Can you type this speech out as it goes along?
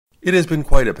It has been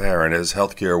quite apparent as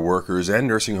healthcare workers and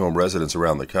nursing home residents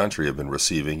around the country have been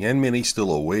receiving, and many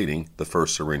still awaiting, the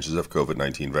first syringes of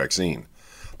COVID-19 vaccine.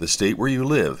 The state where you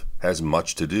live has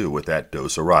much to do with that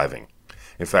dose arriving.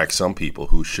 In fact, some people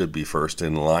who should be first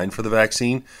in line for the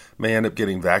vaccine may end up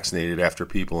getting vaccinated after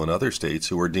people in other states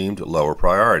who are deemed lower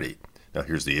priority. Now,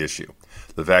 here's the issue.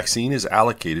 The vaccine is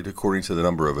allocated according to the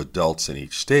number of adults in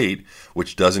each state,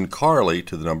 which doesn't correlate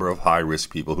to the number of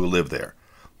high-risk people who live there.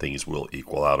 Things will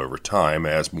equal out over time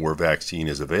as more vaccine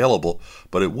is available,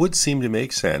 but it would seem to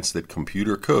make sense that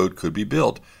computer code could be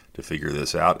built to figure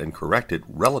this out and correct it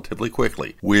relatively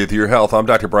quickly. With your health, I'm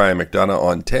Dr. Brian McDonough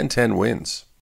on 1010 Wins.